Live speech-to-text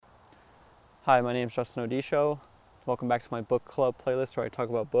Hi, my name is Justin Odisho. Welcome back to my book club playlist where I talk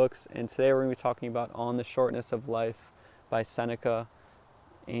about books. And today we're going to be talking about On the Shortness of Life by Seneca,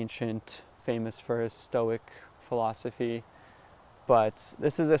 ancient, famous for his Stoic philosophy. But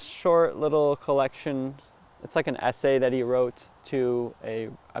this is a short little collection. It's like an essay that he wrote to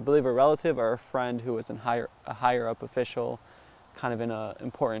I believe a relative or a friend who was a higher up official, kind of in an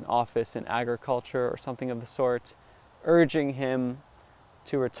important office in agriculture or something of the sort, urging him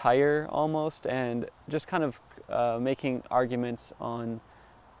to retire almost, and just kind of making arguments on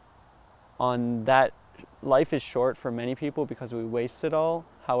that life is short for many people because we waste it all.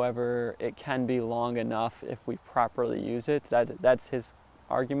 However, it can be long enough if we properly use it. That's his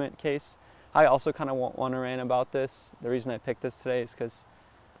argument case. I also kind of want to rant about this. The reason I picked this today is because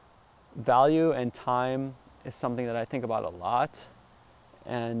value and time is something that I think about a lot.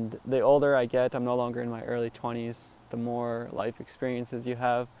 And the older I get, I'm no longer in my early 20s, the more life experiences you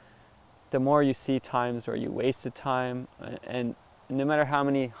have, the more you see times where you wasted time. And no matter how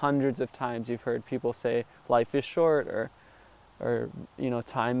many hundreds of times you've heard people say life is short or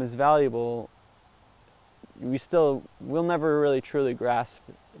time is valuable, we'll never really truly grasp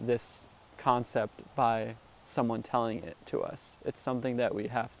this concept by someone telling it to us. It's something that we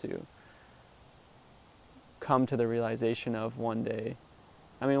have to come to the realization of one day.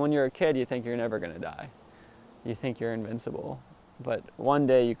 I mean, when you're a kid, you think you're never going to die. You think you're invincible. But one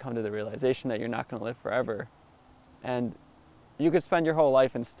day you come to the realization that you're not going to live forever. And you could spend your whole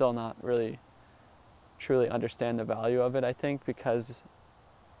life and still not really truly understand the value of it, I think, because,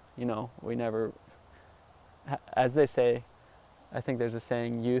 we never, as they say, I think there's a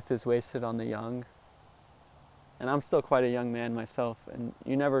saying, youth is wasted on the young. And I'm still quite a young man myself, and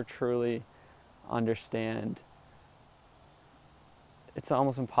you never truly understand. It's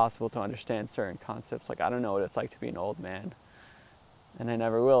almost impossible to understand certain concepts. Like, I don't know what it's like to be an old man, and I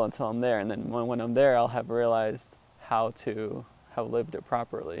never will until I'm there. And then when I'm there, I'll have realized how to have lived it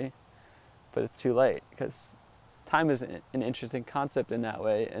properly. But it's too late, because time is an interesting concept in that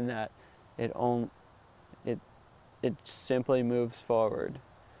way, in that it simply moves forward.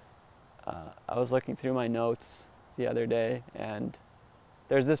 I was looking through my notes the other day, and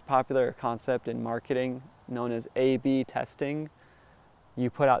there's this popular concept in marketing known as A/B testing. You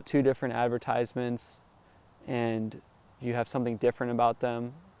put out two different advertisements and you have something different about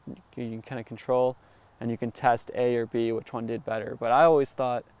them. You can kind of control, and you can test A or B, which one did better. But I always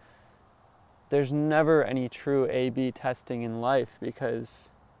thought there's never any true A/B testing in life, because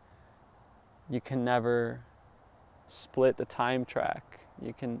you can never split the time track.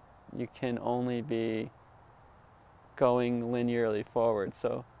 You can only be going linearly forward.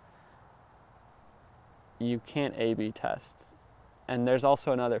 So you can't A/B test. And there's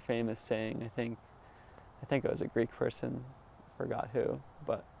also another famous saying, I think it was a Greek person, I forgot who,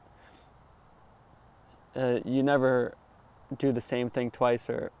 but you never do the same thing twice,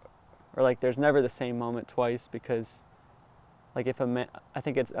 or like there's never the same moment twice, because like I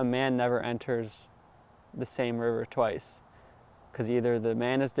think it's a man never enters the same river twice, because either the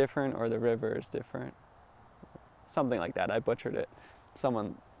man is different or the river is different. Something like that. I butchered it.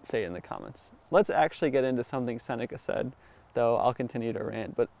 Someone say it in the comments. Let's actually get into something Seneca said, though I'll continue to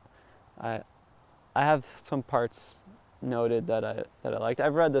rant. But I have some parts noted that I liked.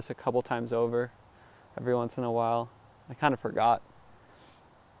 I've read this a couple times over, every once in a while. I kind of forgot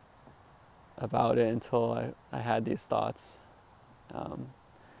about it until I had these thoughts.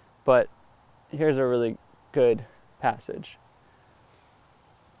 But here's a really good passage.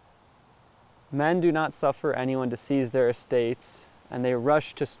 Men do not suffer anyone to seize their estates, and they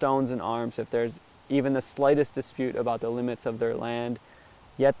rush to stones and arms if there's even the slightest dispute about the limits of their land,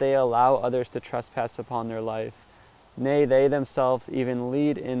 yet they allow others to trespass upon their life. Nay, they themselves even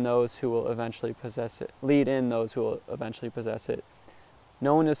lead in those who will eventually possess it.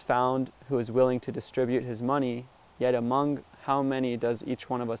 No one is found who is willing to distribute his money, yet among how many does each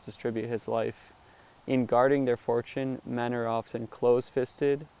one of us distribute his life? In guarding their fortune, men are often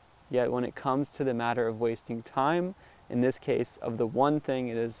close-fisted, yet when it comes to the matter of wasting time, in this case, of the one thing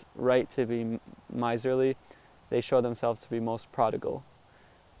it is right to be miserly, they show themselves to be most prodigal.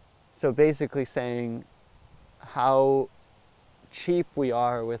 So basically saying how cheap we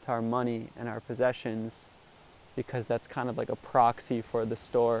are with our money and our possessions, because that's kind of like a proxy for the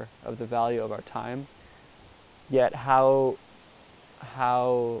store of the value of our time. Yet how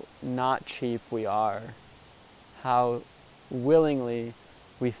not cheap we are, how willingly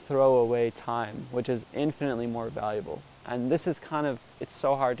we throw away time, which is infinitely more valuable. And this is it's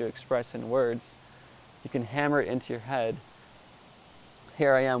so hard to express in words. You can hammer it into your head.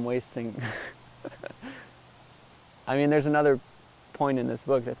 Here I am wasting. I mean, there's another point in this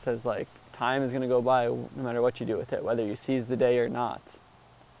book that says, like, time is going to go by no matter what you do with it, whether you seize the day or not.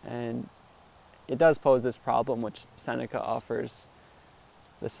 And it does pose this problem, which Seneca offers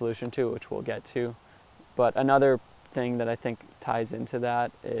the solution to, which we'll get to. But another thing that I think ties into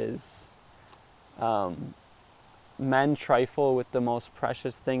that is men trifle with the most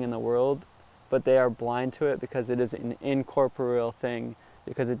precious thing in the world, but they are blind to it because it is an incorporeal thing,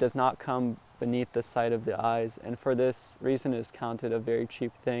 because it does not come beneath the sight of the eyes, and for this reason is counted a very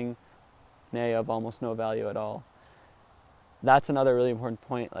cheap thing, nay, of almost no value at all. That's another really important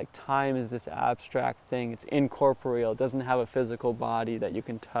point. Like, time is this abstract thing. It's incorporeal. It doesn't have a physical body that you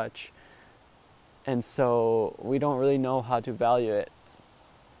can touch. And so we don't really know how to value it.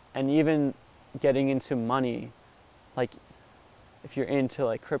 And even getting into money, like if you're into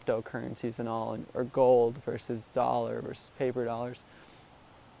like cryptocurrencies and all, or gold versus dollar versus paper dollars,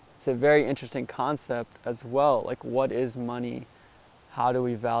 it's a very interesting concept as well. Like, what is money? How do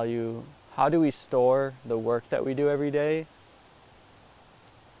we value? How do we store the work that we do every day?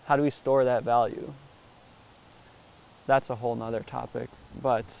 How do we store that value? That's a whole nother topic,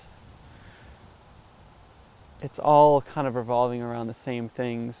 but it's all kind of revolving around the same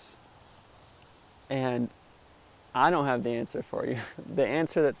things. And I don't have the answer for you. The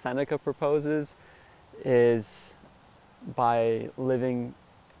answer that Seneca proposes is by living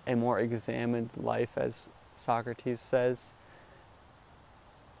a more examined life, as Socrates says.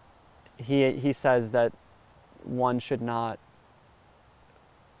 He says that one should not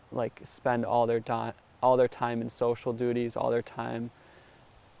like spend all their time in social duties, all their time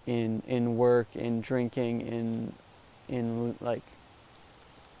in work, in drinking, in like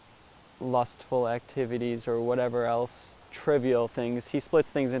lustful activities or whatever else, trivial things. He splits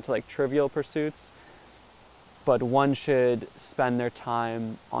things into like trivial pursuits, but one should spend their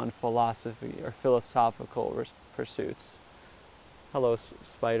time on philosophy or philosophical pursuits. Hello,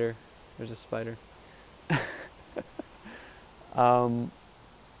 spider. There's a spider.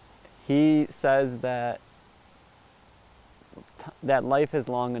 He says that life is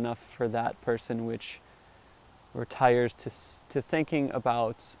long enough for that person which retires to thinking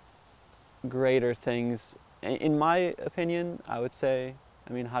about greater things. In my opinion, I would say,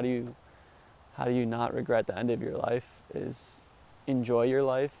 I mean, how do you not regret the end of your life is enjoy your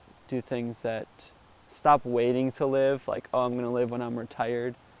life, do things that, stop waiting to live, like, oh, I'm going to live when I'm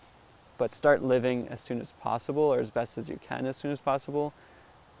retired, but start living as soon as possible, or as best as you can as soon as possible.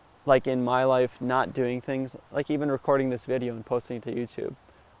 Like in my life, not doing things, like even recording this video and posting it to YouTube.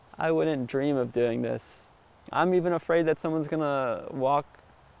 I wouldn't dream of doing this. I'm even afraid that someone's gonna walk.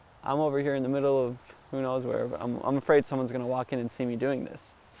 I'm over here in the middle of who knows where. But I'm afraid someone's gonna walk in and see me doing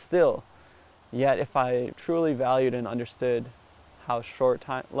this. Still, yet if I truly valued and understood how short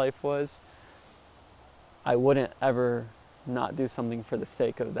life was, I wouldn't ever not do something for the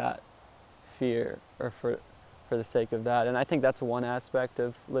sake of that fear, or for the sake of that. And I think that's one aspect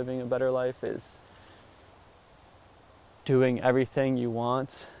of living a better life, is doing everything you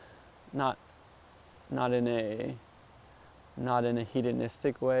want, not in a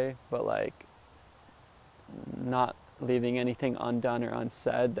hedonistic way, but like not leaving anything undone or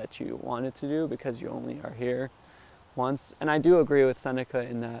unsaid that you wanted to do, because you only are here once. And I do agree with Seneca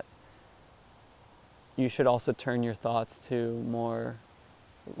in that you should also turn your thoughts to more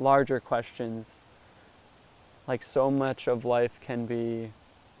larger questions. Like, so much of life can be,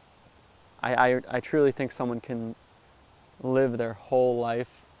 I truly think someone can live their whole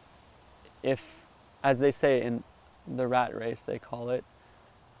life if, as they say in the rat race, they call it,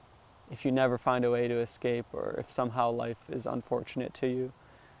 if you never find a way to escape, or if somehow life is unfortunate to you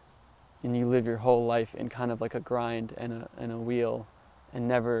and you live your whole life in kind of like a grind and a wheel, and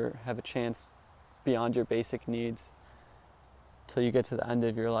never have a chance beyond your basic needs till you get to the end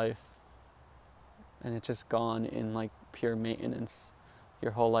of your life, and it's just gone in like pure maintenance.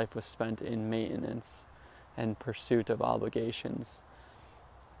 Your whole life was spent in maintenance and pursuit of obligations.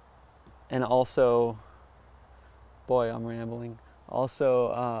 And also, boy, I'm rambling.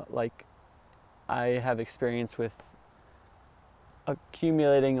 Also, like, I have experience with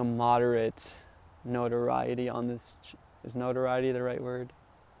accumulating a moderate notoriety on this. Is notoriety the right word?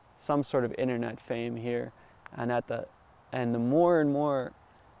 Some sort of internet fame here, and the more and more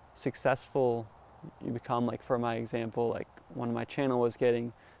successful you become, like for my example, like when my channel was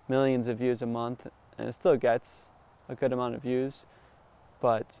getting millions of views a month, and it still gets a good amount of views,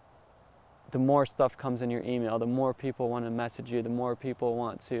 but the more stuff comes in your email, the more people want to message you, the more people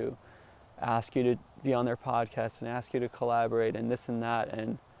want to ask you to be on their podcast and ask you to collaborate and this and that.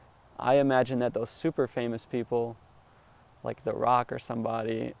 And I imagine that those super famous people, like The Rock or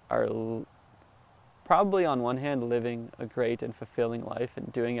somebody, are probably on one hand living a great and fulfilling life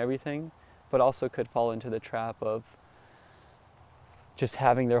and doing everything, but also could fall into the trap of just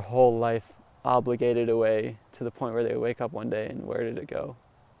having their whole life obligated away to the point where they wake up one day and where did it go?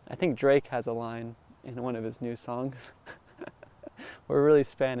 I think Drake has a line in one of his new songs. We're really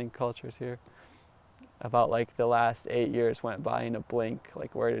spanning cultures here. About like the last 8 years went by in a blink,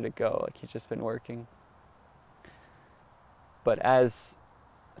 like where did it go? Like he's just been working. But as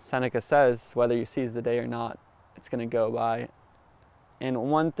Seneca says, whether you seize the day or not, it's going to go by. And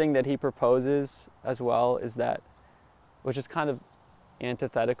one thing that he proposes as well is that, which is kind of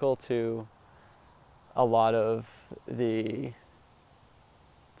antithetical to a lot of the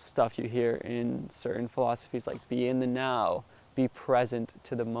stuff you hear in certain philosophies, like be in the now, be present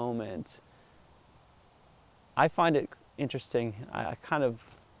to the moment. I find it interesting. I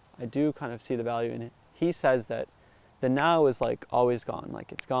do kind of see the value in it. He says that the now is like always gone,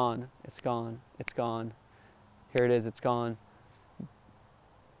 like it's gone, it's gone, it's gone. Here it is, it's gone.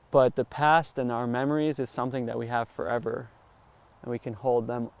 But the past and our memories is something that we have forever, and we can hold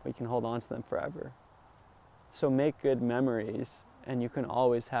on to them forever. So make good memories, and you can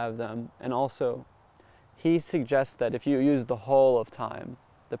always have them. And also, he suggests that if you use the whole of time,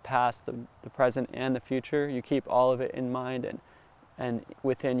 the past, the present, and the future, you keep all of it in mind and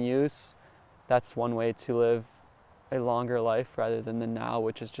within use, that's one way to live a longer life rather than the now,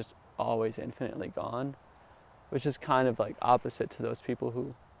 which is just always infinitely gone, which is kind of like opposite to those people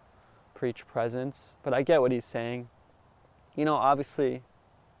who preach presence. But I get what he's saying. You know, obviously,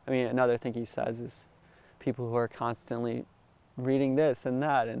 I mean, another thing he says is people who are constantly reading this and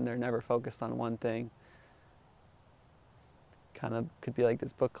that and they're never focused on one thing. Kind of could be like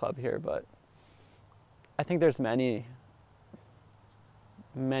this book club here, but I think there's many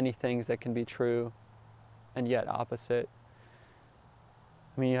things that can be true and yet opposite.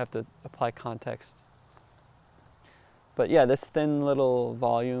 I mean, you have to apply context. But yeah, this thin little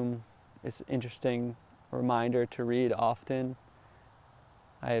volume is an interesting reminder to read often.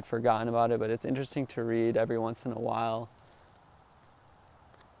 I had forgotten about it, but it's interesting to read every once in a while,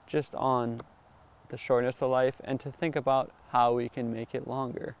 just on the shortness of life, and to think about how we can make it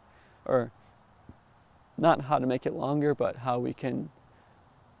longer. Or not how to make it longer, but how we can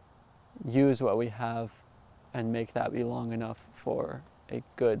use what we have and make that be long enough for a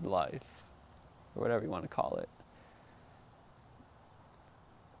good life, or whatever you want to call it.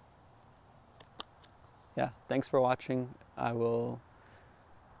 Yeah, thanks for watching. I will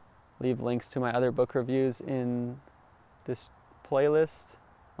leave links to my other book reviews in this playlist.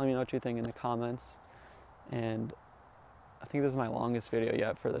 Let me know what you think in the comments. And I think this is my longest video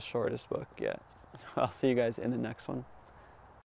yet for the shortest book yet. I'll see you guys in the next one.